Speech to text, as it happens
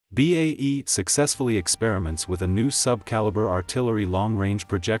BAE successfully experiments with a new sub-caliber artillery long-range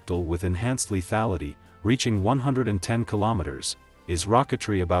projectile with enhanced lethality, reaching 110 kilometers. Is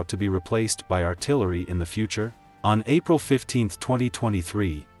rocketry about to be replaced by artillery in the future? On April 15,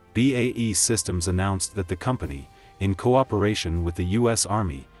 2023, BAE Systems announced that the company, in cooperation with the U.S.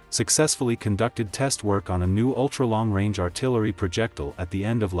 Army, successfully conducted test work on a new ultra-long-range artillery projectile at the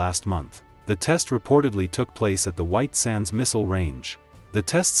end of last month. The test reportedly took place at the White Sands Missile Range. The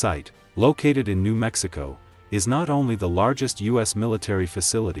test site, located in New Mexico, is not only the largest U.S. military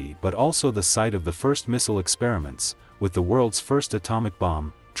facility but also the site of the first missile experiments, with the world's first atomic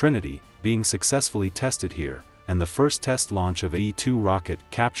bomb, Trinity, being successfully tested here, and the first test launch of an E-2 rocket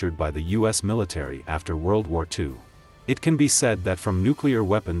captured by the U.S. military after World War II. It can be said that from nuclear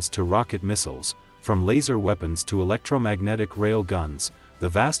weapons to rocket missiles, from laser weapons to electromagnetic rail guns, the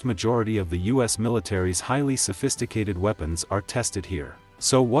vast majority of the U.S. military's highly sophisticated weapons are tested here.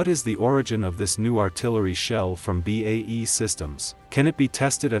 So what is the origin of this new artillery shell from BAE Systems? Can it be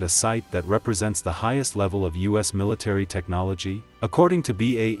tested at a site that represents the highest level of U.S. military technology? According to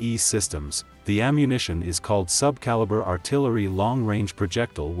BAE Systems, the ammunition is called Sub-Caliber Artillery Long-Range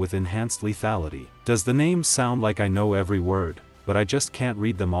Projectile with Enhanced Lethality. Does the name sound like I know every word, but I just can't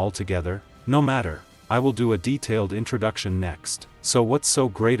read them all together? No matter, I will do a detailed introduction next. So what's so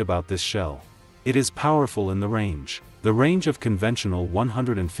great about this shell? It is powerful in the range. The range of conventional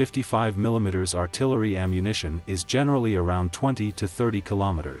 155mm artillery ammunition is generally around 20 to 30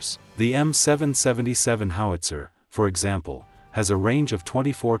 kilometers. The M777 howitzer, for example, has a range of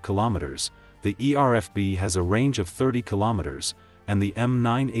 24 kilometers, the ERFB has a range of 30 kilometers, and the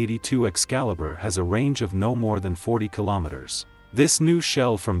M982 Excalibur has a range of no more than 40 kilometers. This new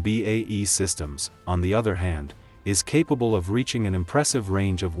shell from BAE Systems, on the other hand, is capable of reaching an impressive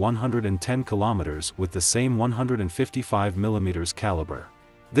range of 110 kilometers with the same 155mm caliber.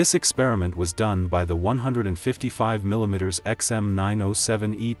 This experiment was done by the 155mm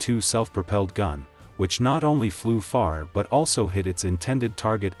XM907E2 self-propelled gun, which not only flew far but also hit its intended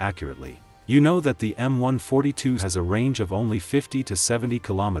target accurately. You know that the M142 has a range of only 50 to 70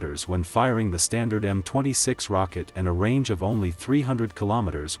 kilometers when firing the standard M26 rocket and a range of only 300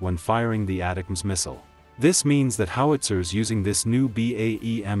 kilometers when firing the ATACMS missile. This means that howitzers using this new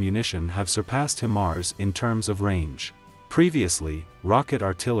BAE ammunition have surpassed HIMARS in terms of range. Previously, rocket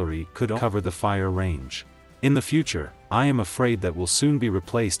artillery could cover the fire range. In the future, I am afraid that will soon be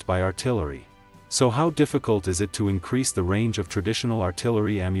replaced by artillery. So how difficult is it to increase the range of traditional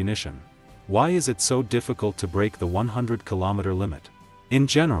artillery ammunition? Why is it so difficult to break the 100-kilometer limit? In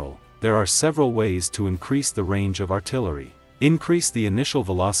general, there are several ways to increase the range of artillery. Increase the initial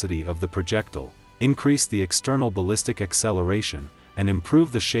velocity of the projectile, increase the external ballistic acceleration, and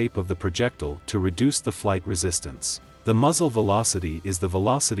improve the shape of the projectile to reduce the flight resistance. The muzzle velocity is the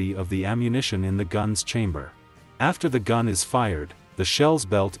velocity of the ammunition in the gun's chamber. After the gun is fired, the shell's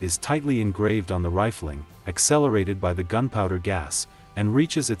belt is tightly engraved on the rifling, accelerated by the gunpowder gas, and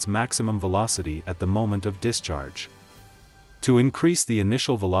reaches its maximum velocity at the moment of discharge. To increase the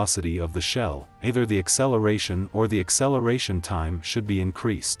initial velocity of the shell, either the acceleration or the acceleration time should be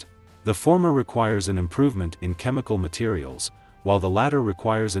increased. The former requires an improvement in chemical materials, while the latter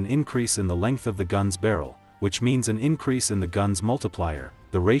requires an increase in the length of the gun's barrel, which means an increase in the gun's multiplier,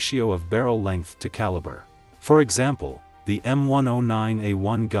 the ratio of barrel length to caliber. For example, the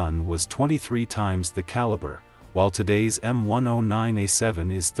M109A1 gun was 23 times the caliber, while today's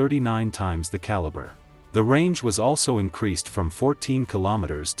M109A7 is 39 times the caliber. The range was also increased from 14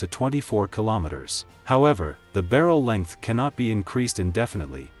 kilometers to 24 kilometers. However, the barrel length cannot be increased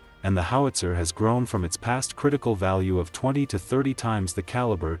indefinitely, and the howitzer has grown from its past critical value of 20 to 30 times the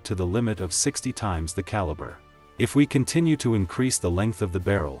caliber to the limit of 60 times the caliber. If we continue to increase the length of the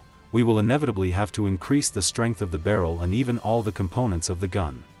barrel, we will inevitably have to increase the strength of the barrel and even all the components of the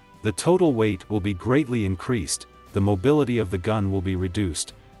gun. The total weight will be greatly increased, the mobility of the gun will be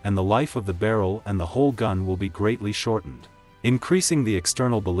reduced, and the life of the barrel and the whole gun will be greatly shortened. Increasing the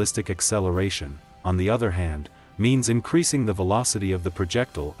external ballistic acceleration, on the other hand, means increasing the velocity of the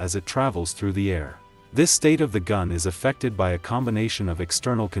projectile as it travels through the air. This state of the gun is affected by a combination of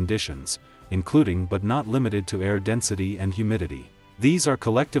external conditions, including but not limited to air density and humidity. These are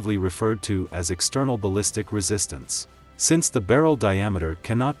collectively referred to as external ballistic resistance. Since the barrel diameter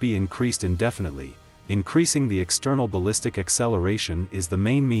cannot be increased indefinitely, increasing the external ballistic acceleration is the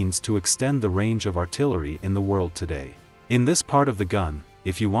main means to extend the range of artillery in the world today. In this part of the gun,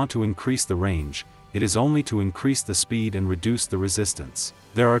 if you want to increase the range, it is only to increase the speed and reduce the resistance.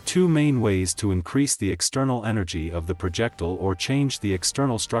 There are two main ways to increase the external energy of the projectile or change the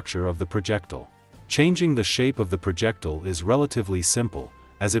external structure of the projectile. Changing the shape of the projectile is relatively simple,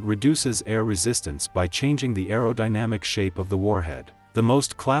 as it reduces air resistance by changing the aerodynamic shape of the warhead. The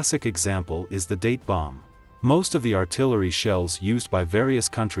most classic example is the date bomb. Most of the artillery shells used by various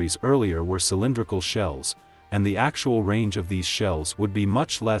countries earlier were cylindrical shells, and the actual range of these shells would be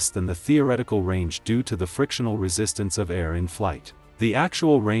much less than the theoretical range due to the frictional resistance of air in flight. The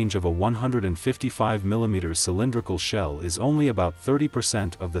actual range of a 155 mm cylindrical shell is only about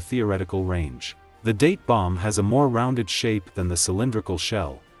 30% of the theoretical range. The date bomb has a more rounded shape than the cylindrical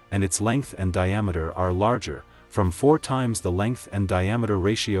shell, and its length and diameter are larger, from 4 times the length and diameter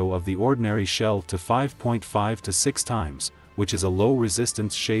ratio of the ordinary shell to 5.5 to 6 times, which is a low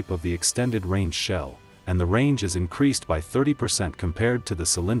resistance shape of the extended range shell, and the range is increased by 30% compared to the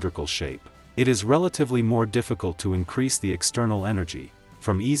cylindrical shape. It is relatively more difficult to increase the external energy.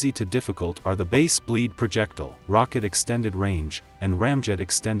 From easy to difficult are the base bleed projectile, rocket extended range, and ramjet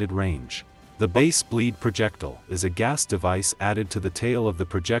extended range. The base bleed projectile is a gas device added to the tail of the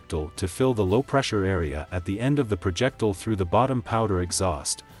projectile to fill the low-pressure area at the end of the projectile through the bottom powder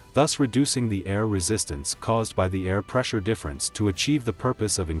exhaust, thus reducing the air resistance caused by the air pressure difference to achieve the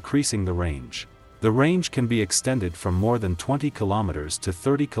purpose of increasing the range. The range can be extended from more than 20 kilometers to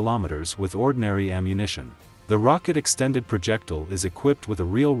 30 kilometers with ordinary ammunition. The rocket extended projectile is equipped with a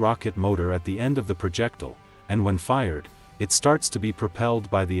real rocket motor at the end of the projectile, and when fired, it starts to be propelled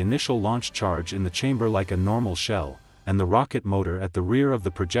by the initial launch charge in the chamber like a normal shell, and the rocket motor at the rear of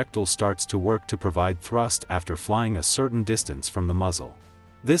the projectile starts to work to provide thrust after flying a certain distance from the muzzle.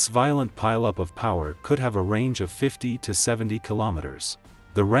 This violent pileup of power could have a range of 50 to 70 kilometers.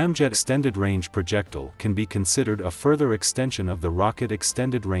 The ramjet extended range projectile can be considered a further extension of the rocket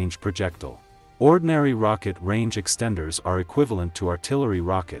extended range projectile. Ordinary rocket range extenders are equivalent to artillery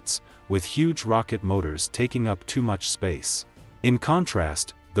rockets, with huge rocket motors taking up too much space. In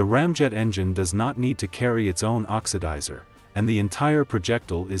contrast, the ramjet engine does not need to carry its own oxidizer, and the entire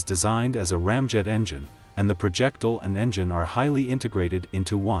projectile is designed as a ramjet engine, and the projectile and engine are highly integrated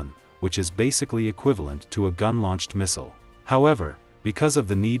into one, which is basically equivalent to a gun-launched missile. However, because of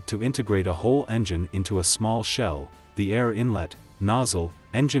the need to integrate a whole engine into a small shell, the air inlet, nozzle,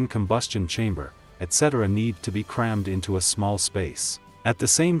 engine combustion chamber, etc. need to be crammed into a small space. At the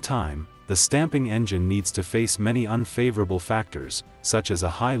same time, the stamping engine needs to face many unfavorable factors, such as a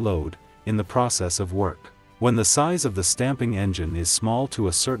high load, in the process of work. When the size of the stamping engine is small to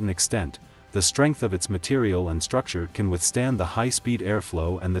a certain extent, the strength of its material and structure can withstand the high-speed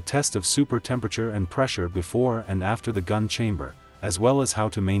airflow and the test of super temperature and pressure before and after the gun chamber, as well as how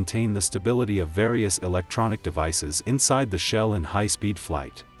to maintain the stability of various electronic devices inside the shell in high-speed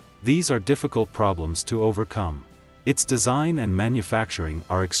flight. These are difficult problems to overcome. Its design and manufacturing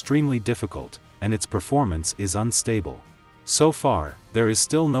are extremely difficult, and its performance is unstable. So far, there is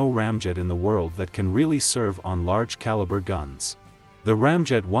still no ramjet in the world that can really serve on large-caliber guns. The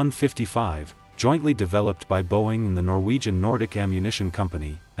Ramjet 155, jointly developed by Boeing and the Norwegian Nordic Ammunition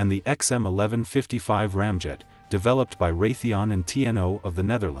Company, and the XM1155 ramjet, developed by Raytheon and TNO of the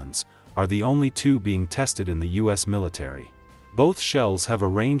Netherlands, are the only two being tested in the US military. Both shells have a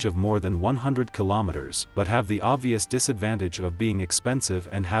range of more than 100 kilometers but have the obvious disadvantage of being expensive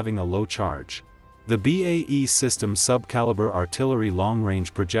and having a low charge. The BAE Systems subcaliber artillery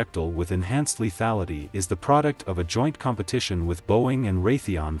long-range projectile with enhanced lethality is the product of a joint competition with Boeing and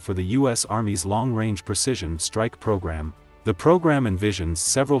Raytheon for the U.S. Army's Long-Range Precision Strike program. The program envisions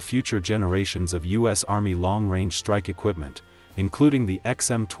several future generations of U.S. Army long-range strike equipment, including the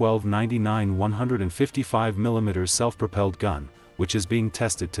XM1299 155mm self-propelled gun, which is being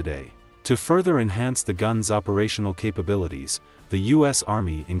tested today. To further enhance the gun's operational capabilities, the U.S.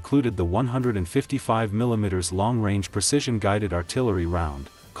 Army included the 155mm long-range precision-guided artillery round,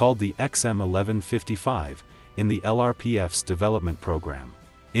 called the XM1155, in the LRPF's development program.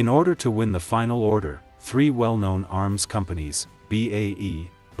 In order to win the final order, three well-known arms companies, BAE,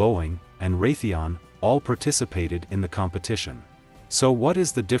 Boeing, and Raytheon, all participated in the competition. So what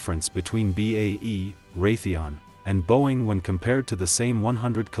is the difference between BAE, Raytheon, and Boeing when compared to the same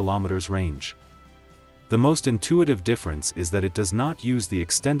 100 kilometers range? The most intuitive difference is that it does not use the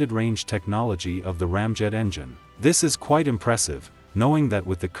extended range technology of the ramjet engine. This is quite impressive, knowing that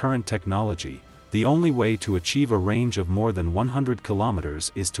with the current technology, the only way to achieve a range of more than 100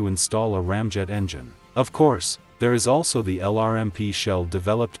 kilometers is to install a ramjet engine. Of course, there is also the LRMP shell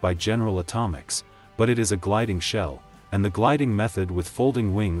developed by General Atomics, but it is a gliding shell, and the gliding method with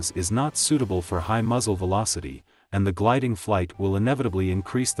folding wings is not suitable for high muzzle velocity, and the gliding flight will inevitably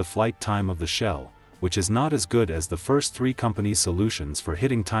increase the flight time of the shell, which is not as good as the first three companies' solutions for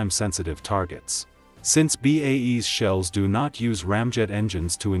hitting time-sensitive targets. Since BAE's shells do not use ramjet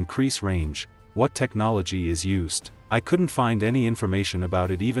engines to increase range, what technology is used? I couldn't find any information about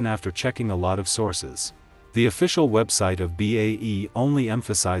it even after checking a lot of sources. The official website of BAE only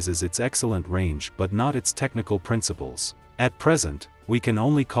emphasizes its excellent range but not its technical principles. At present, we can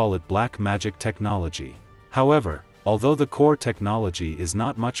only call it black magic technology. However, although the core technology is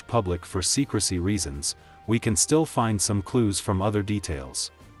not much public for secrecy reasons, we can still find some clues from other details.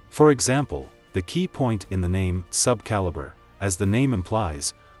 For example, the key point in the name, subcaliber, as the name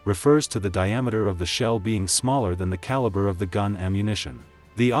implies, refers to the diameter of the shell being smaller than the caliber of the gun ammunition.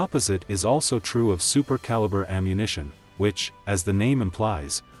 The opposite is also true of supercaliber ammunition, which, as the name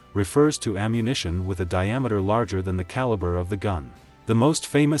implies, refers to ammunition with a diameter larger than the caliber of the gun. The most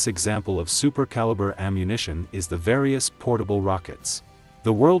famous example of supercaliber ammunition is the various portable rockets.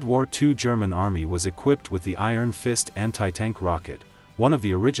 The World War II German Army was equipped with the Iron Fist anti-tank rocket, one of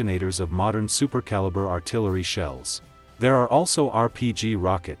the originators of modern supercaliber artillery shells. There are also RPG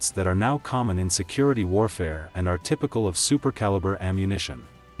rockets that are now common in security warfare and are typical of supercaliber ammunition.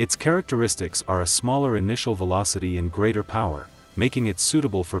 Its characteristics are a smaller initial velocity and greater power, making it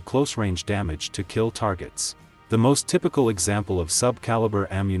suitable for close-range damage to kill targets. The most typical example of subcaliber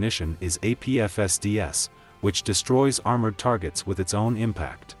ammunition is APFSDS, which destroys armored targets with its own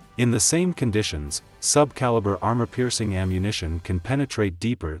impact. In the same conditions, subcaliber armor-piercing ammunition can penetrate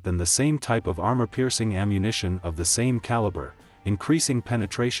deeper than the same type of armor-piercing ammunition of the same caliber, increasing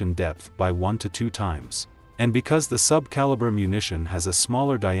penetration depth by 1 to 2 times. And because the subcaliber munition has a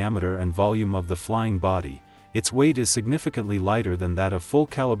smaller diameter and volume of the flying body, its weight is significantly lighter than that of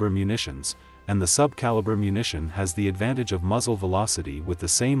full-caliber munitions, and the subcaliber munition has the advantage of muzzle velocity with the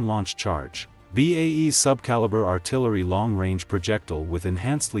same launch charge. BAE's subcaliber artillery long-range projectile with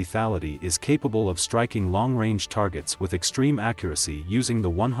enhanced lethality is capable of striking long-range targets with extreme accuracy using the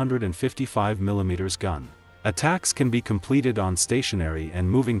 155mm gun. Attacks can be completed on stationary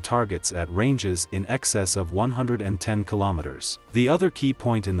and moving targets at ranges in excess of 110 kilometers. The other key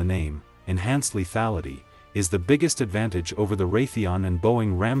point in the name, enhanced lethality, is the biggest advantage over the Raytheon and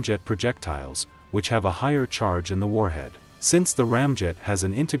Boeing ramjet projectiles, which have a higher charge in the warhead. Since the ramjet has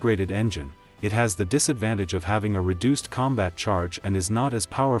an integrated engine, it has the disadvantage of having a reduced combat charge and is not as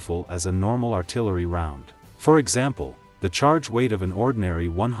powerful as a normal artillery round. For example, the charge weight of an ordinary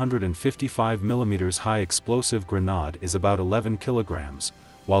 155mm high explosive grenade is about 11 kilograms,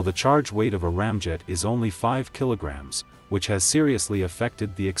 while the charge weight of a ramjet is only 5 kilograms, which has seriously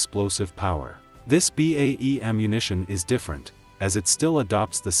affected the explosive power. This BAE ammunition is different, as it still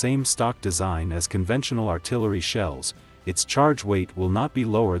adopts the same stock design as conventional artillery shells. Its charge weight will not be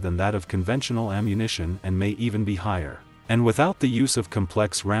lower than that of conventional ammunition and may even be higher. And without the use of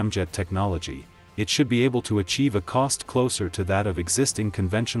complex ramjet technology, it should be able to achieve a cost closer to that of existing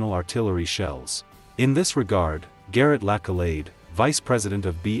conventional artillery shells. In this regard, Garrett Lacalade, Vice President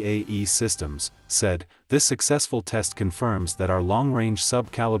of BAE Systems, said, "This successful test confirms that our long-range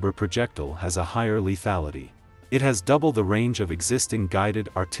subcaliber projectile has a higher lethality. It has double the range of existing guided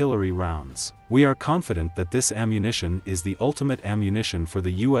artillery rounds. We are confident that this ammunition is the ultimate ammunition for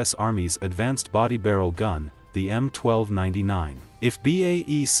the U.S. Army's advanced body barrel gun, the M1299. If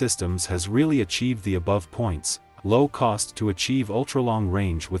BAE Systems has really achieved the above points, low cost to achieve ultra-long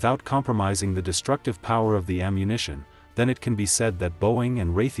range without compromising the destructive power of the ammunition, then it can be said that Boeing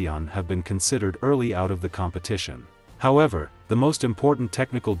and Raytheon have been considered early out of the competition. However, the most important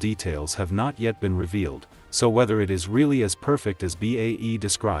technical details have not yet been revealed, so whether it is really as perfect as BAE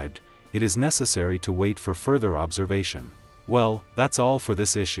described, it is necessary to wait for further observation. Well, that's all for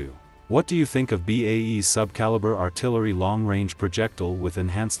this issue. What do you think of BAE's subcaliber artillery long-range projectile with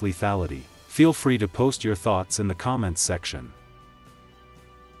enhanced lethality? Feel free to post your thoughts in the comments section.